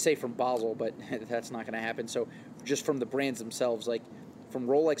 I would say from Basel, but that's not going to happen. So, just from the brands themselves, like from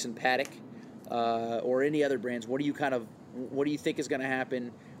Rolex and Patek, or any other brands, what do you think is going to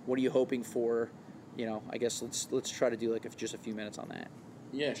happen? What are you hoping for? I guess let's try to do just a few minutes on that.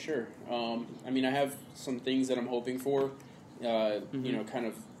 Yeah, sure. I mean, I have some things that I'm hoping for, kind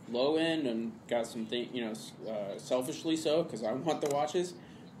of low end, and got some things, selfishly so, because I want the watches,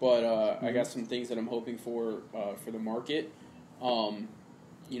 but I got some things that I'm hoping for the market.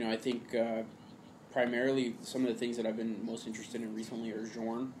 I think primarily some of the things that I've been most interested in recently are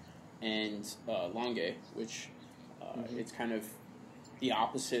Journe and Lange, which it's kind of the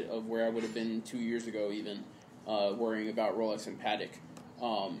opposite of where I would have been 2 years ago, even worrying about Rolex and Patek.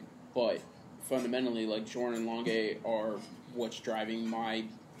 But fundamentally, like Journe and Lange are what's driving my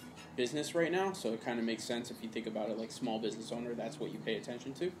business right now. So it kind of makes sense if you think about it like small business owner. That's what you pay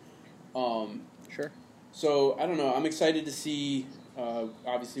attention to. Sure. So I don't know. I'm excited to see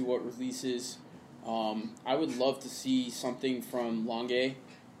obviously what releases. I would love to see something from Lange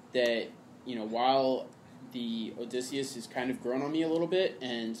that while the Odysseus has kind of grown on me a little bit,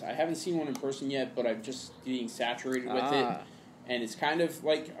 and I haven't seen one in person yet, but I'm just getting saturated with it. And it's kind of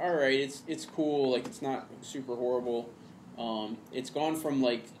like, all right, it's cool, like it's not super horrible. It's gone from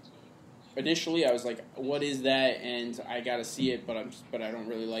like, initially I was like, what is that? And I got to see it, but I don't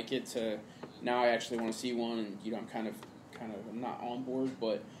really like it. To now I actually want to see one, and I'm kind of I'm not on board.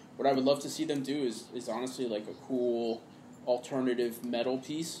 But what I would love to see them do is honestly like a cool alternative metal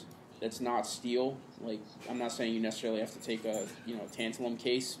piece that's not steel. Like, I'm not saying you necessarily have to take a tantalum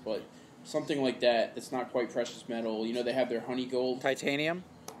case, but something like that that's not quite precious metal. They have their honey gold. Titanium?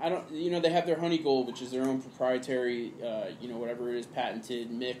 They have their honey gold, which is their own proprietary, whatever it is,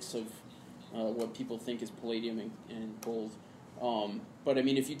 patented mix of what people think is palladium and gold. But I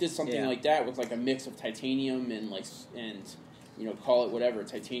mean, if you did something like that with like a mix of titanium and call it whatever,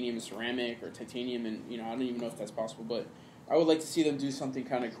 titanium and ceramic, or titanium and, I don't even know if that's possible, but I would like to see them do something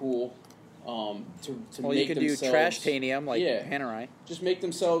kind of cool. To well, make you could themselves, do trash tanium like Panerai. Just make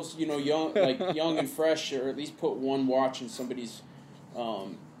themselves, young, like young and fresh, or at least put one watch in somebody's,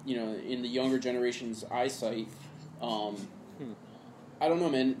 in the younger generation's eyesight. I don't know,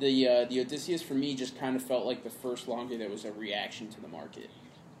 man. The Odysseus for me just kind of felt like the first Lange that was a reaction to the market,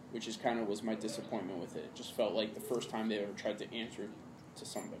 which is kind of was my disappointment with it. It just felt like the first time they ever tried to answer to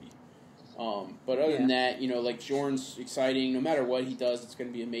somebody. But other than that, like Journe's exciting. No matter what he does, it's going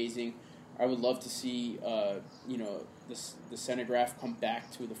to be amazing. I would love to see, the Senograph come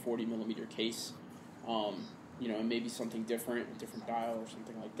back to the 40mm case, and maybe something different, a different dial or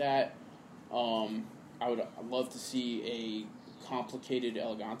something like that. I would love to see a complicated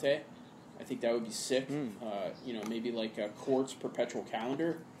Elegante. I think that would be sick. Maybe like a quartz perpetual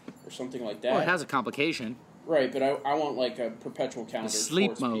calendar or something like that. Well, it has a complication. Right, but I want like a perpetual calendar.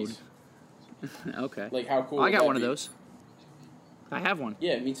 Sleep mode. Piece. Okay. Like how cool? I got one of those. I have one.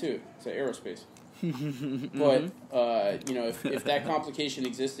 Yeah, me too. It's an aerospace. But if that complication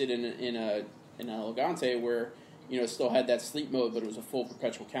existed in an Elegante where it still had that sleep mode, but it was a full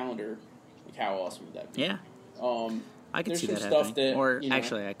perpetual calendar, like how awesome would that be? Yeah. I could see that stuff happening. That, or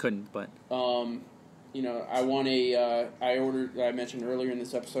actually, I couldn't, but I want I mentioned earlier in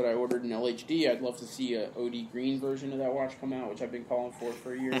this episode, I ordered an LHD. I'd love to see a OD green version of that watch come out, which I've been calling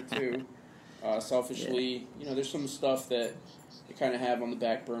for a year or two. Selfishly, there's some stuff that I kind of have on the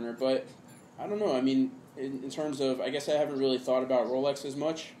back burner, but I don't know. I mean, in terms of, I guess I haven't really thought about Rolex as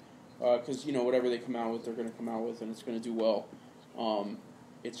much, because whatever they come out with, they're going to come out with, and it's going to do well.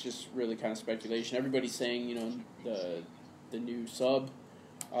 It's just really kind of speculation. Everybody's saying, the new sub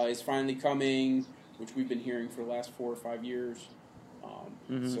is finally coming, which we've been hearing for the last 4 or 5 years.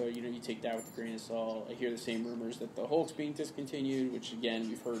 So, you take that with a grain of salt. I hear the same rumors that the Hulk's being discontinued, which, again,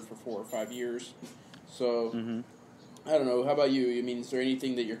 we've heard for 4 or 5 years. So, I don't know. How about you? I mean, is there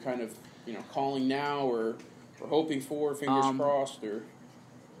anything that you're kind of, calling now or hoping for, fingers crossed? Or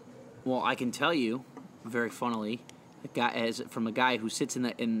Well, I can tell you, very funnily, from a guy who sits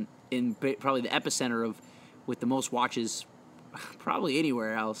in probably the epicenter of, with the most watches probably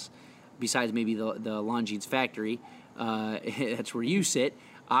anywhere else, besides maybe the Longines factory. That's where you sit.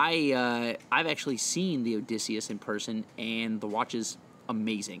 I've actually seen the Odysseus in person, and the watch is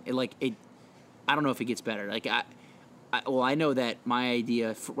amazing. I don't know if it gets better. I know that my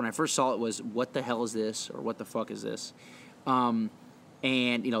idea when I first saw it was, what the hell is this, or what the fuck is this? And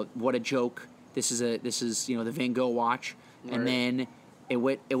what a joke. This is the Van Gogh watch, right. And then it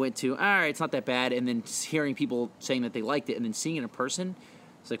went to, all right, it's not that bad, and then hearing people saying that they liked it, and then seeing it in person,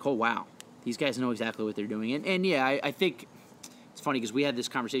 it's like, oh wow, these guys know exactly what they're doing. And yeah, I think it's funny because we had this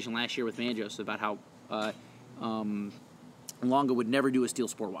conversation last year with Manjos about how Longa would never do a steel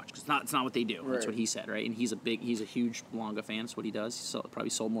sport watch because it's not what they do. Right. That's what he said, right? And he's a huge Longa fan. That's what he does. He probably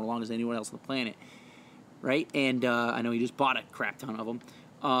sold more Longas than anyone else on the planet, right? And I know he just bought a crap ton of them.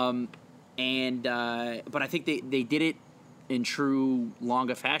 But I think they did it in true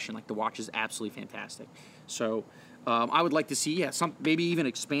Longa fashion. Like, the watch is absolutely fantastic. So I would like to see maybe even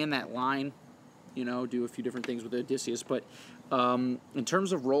expand that line. Do a few different things with the Odysseus. But in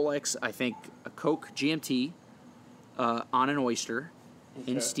terms of Rolex, I think a Coke GMT. On an Oyster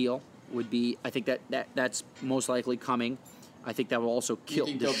in steel would be. I think that's most likely coming. I think that will also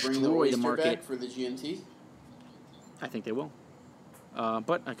destroy the market back for the GMT. I think they will,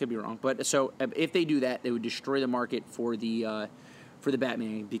 but I could be wrong. But so if they do that, they would destroy the market for the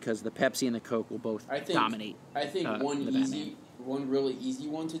Batman, because the Pepsi and the Coke will both dominate. I think one really easy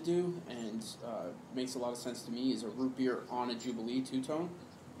one to do, and makes a lot of sense to me, is a root beer on a Jubilee two-tone.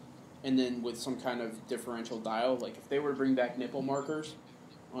 And then with some kind of differential dial, like if they were to bring back nipple markers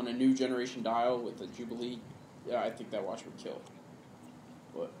on a new generation dial with a Jubilee, I think that watch would kill.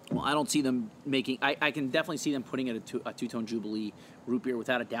 But well, I don't see them making. I can definitely see them putting in a two-tone Jubilee root beer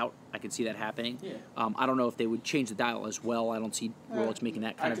without a doubt. I could see that happening. Yeah. I don't know if they would change the dial as well. I don't see Rolex making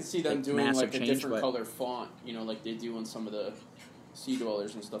that kind of. I could see them doing like a change, different color font, like they do on some of the Sea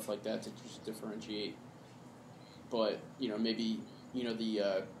Dwellers and stuff like that, to just differentiate. But maybe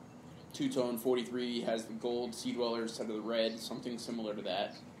the two-tone 43 has the gold Sea Dweller instead of the red, something similar to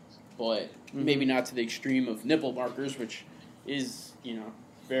that. But maybe not to the extreme of nipple markers, which is,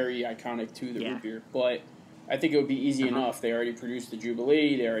 very iconic to the root beer. But I think it would be easy enough. They already produced the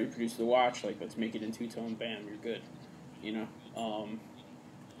Jubilee. They already produced the watch. Like, let's make it in two-tone. Bam, you're good.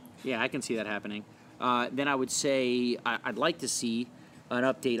 Yeah, I can see that happening. Then I would say I'd like to see an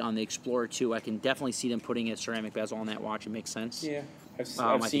update on the Explorer 2. I can definitely see them putting a ceramic bezel on that watch. It makes sense. Yeah. I've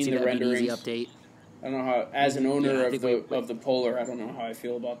seen the renderings. Update. I don't know how, as an owner of the Polar, I don't know how I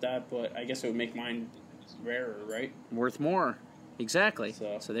feel about that, but I guess it would make mine rarer, right? Worth more. Exactly.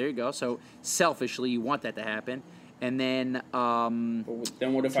 So there you go. So selfishly, you want that to happen. And then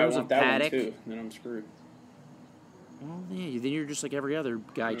then what if I want that one too? Then I'm screwed. Well, yeah, then you're just like every other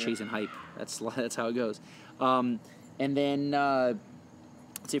guy chasing hype. That's how it goes. And then let's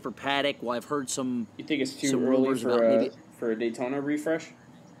say for Patek, well, I've heard some. You think it's too early for a Daytona refresh?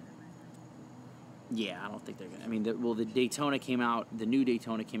 Yeah, I don't think they're gonna. I mean, the Daytona came out. The new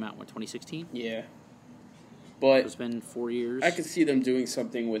Daytona came out in 2016. Yeah, but it's been 4 years. I could see them doing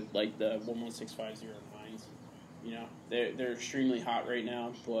something with like the 11650 9s. They're extremely hot right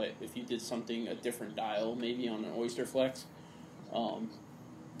now. But if you did something, a different dial, maybe on an Oyster Flex, I don't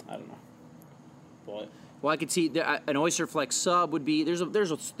know. But well, I could see an Oyster Flex sub would be. There's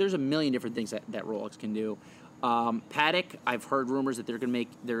a million different things that Rolex can do. Patek, I've heard rumors that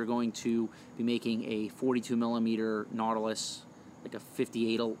they're going to be making a 42 millimeter Nautilus, like a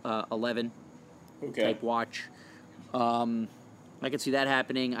 5811 type watch. I could see that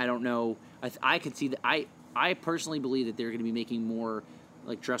happening. I don't know. I could see that. I personally believe that they're going to be making more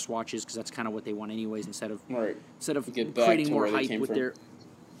like dress watches because that's kind of what they want anyways. Instead of creating more hype with their.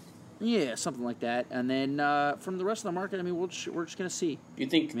 Yeah, something like that. And then from the rest of the market, I mean, we're just going to see. You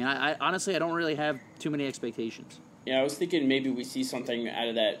think? I mean, I honestly, I don't really have too many expectations. Yeah, I was thinking maybe we see something out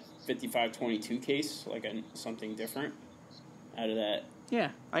of that 5522 case, like something different out of that.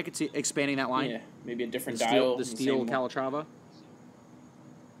 Yeah, I could see expanding that line. Yeah, maybe a different dial. The steel steel Calatrava.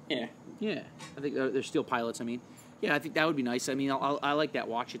 Yeah. Yeah, I think they're steel pilots. I mean, yeah, I think that would be nice. I mean, I like that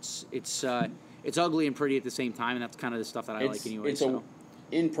watch. It's ugly and pretty at the same time, and that's kind of the stuff that I like anyway.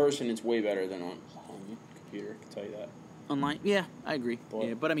 In person, it's way better than on computer. I can tell you that. Online, yeah, I agree.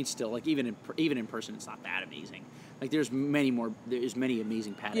 But I mean, still, like even in person, it's not that amazing. Like there's many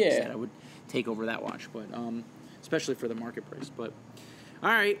amazing patents that I would take over that watch, but especially for the market price. But all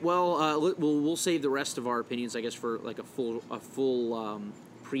right, well, we'll save the rest of our opinions, I guess, for like a full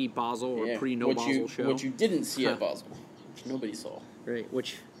pre-Basel or pre-no Basel show. What you didn't see at Basel, which nobody saw. Right,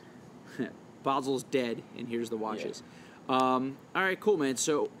 which Basel's dead, and here's the watches. Yeah. All right, cool, man.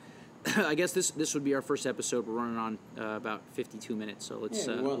 So I guess this would be our first episode. We're running on about 52 minutes, so let's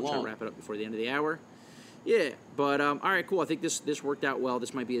try to wrap it up before the end of the hour. Yeah, but all right, cool. I think this worked out well.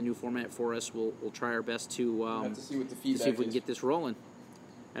 This might be a new format for us. We'll try our best to have to see what the feedback to see if we can get this rolling.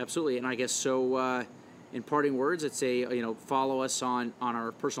 Absolutely, and I guess so. In parting words, I'd say follow us on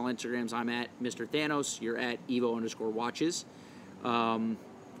our personal Instagrams. I'm at Mr. Thanos. You're at Evo_watches.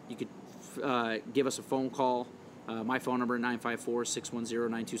 You could give us a phone call. My phone number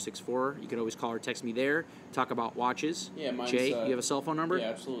 954-610-9264. You can always call or text me there. Talk about watches. Yeah, mine's, Jay, you have a cell phone number?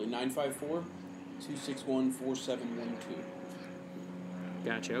 Yeah, absolutely. 954-261-4712.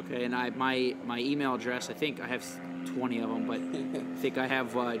 Gotcha. Okay, and my email address. I think I have 20 of them, but I think I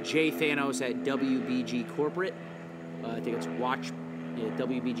have jthanos at WBG Corporate. I think it's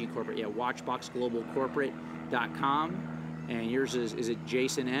WBG Corporate. Yeah, WatchboxGlobalCorporate.com. And yours is it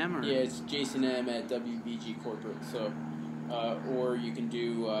Jason M? Or? Yeah, it's Jason M at WBG Corporate. So, or you can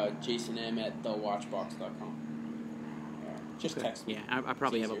do Jason M at thewatchbox.com. Just text me. Yeah, I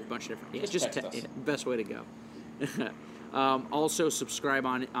probably have a bunch of different. Yeah, just text us. Best way to go. Also, subscribe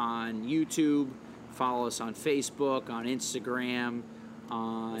on YouTube. Follow us on Facebook, on Instagram,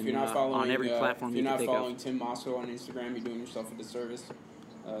 on every platform you can think of. If you're not following Tim Mosso on Instagram, you're doing yourself a disservice.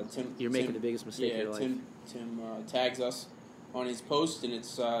 You're making the biggest mistake of your life. Tim tags us on his post, and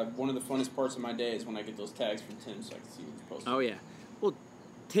it's one of the funnest parts of my day is when I get those tags from Tim so I can see what he's posting. Oh, yeah. Well,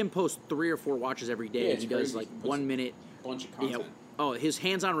 Tim posts 3 or 4 watches every day. Yeah, he does like 1 minute. Bunch of content. Oh, his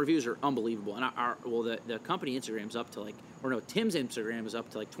hands-on reviews are unbelievable. And the company Instagram's up to Tim's Instagram is up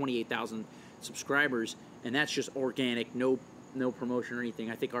to 28,000 subscribers, and that's just organic, no promotion or anything.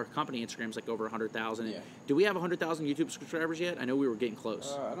 I think our company Instagram's over 100,000. Yeah. Do we have 100,000 YouTube subscribers yet? I know we were getting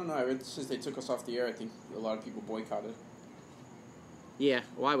close. I don't know. Since they took us off the air, I think a lot of people boycotted. Yeah,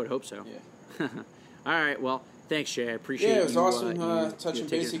 well, I would hope so. Yeah. All right, well, thanks, Jay. I appreciate it. Yeah, it was awesome touching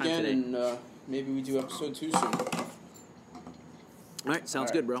base again, and maybe we do episode 2 soon. All right, sounds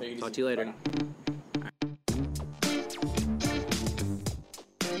good, bro. Talk to you later. Bye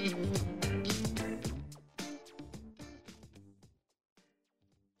now.